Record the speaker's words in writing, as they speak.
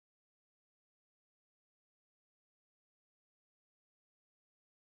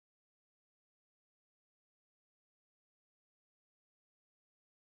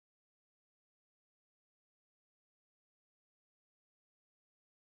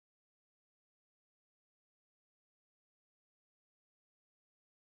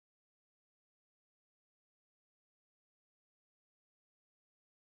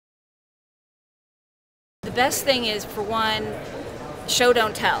The best thing is, for one, show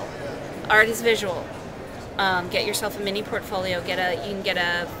don't tell. Art is visual. Get yourself a mini portfolio. You can get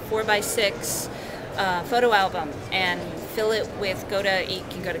a 4x6 photo album and fill it with. You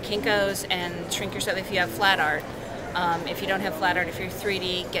can go to Kinko's and shrink yourself if you have flat art. If you don't have flat art, if you're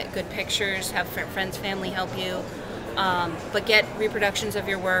 3D, get good pictures. Have friends, family help you. But get reproductions of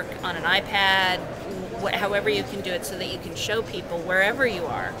your work on an iPad, however you can do it, so that you can show people wherever you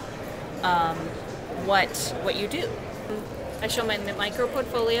are what you do. I show my micro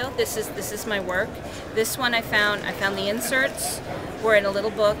portfolio. This is my work. This one I found the inserts were in a little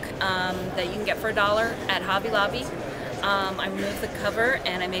book that you can get for $1 at Hobby Lobby. I removed the cover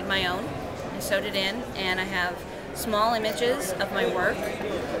and I made my own. I sewed it in, and I have small images of my work.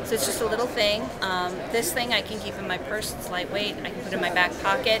 So it's just a little thing. This thing I can keep in my purse. It's lightweight. I can put it in my back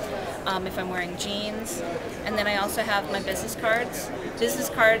pocket if I'm wearing jeans. And then I also have my business cards. Business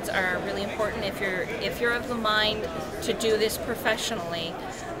cards are really important if you're of the mind to do this professionally,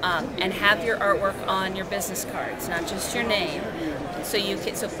 and have your artwork on your business cards, not just your name. So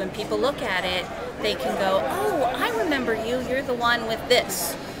when people look at it, they can go, "Oh, I remember you. You're the one with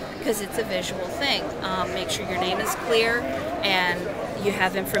this." Because it's a visual thing. Make sure your name is clear and you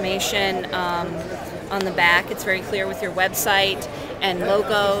have information on the back. It's very clear with your website and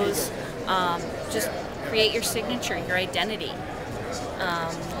logos. Just create your signature, your identity.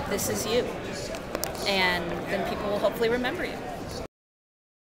 This is you. And then people will hopefully remember you.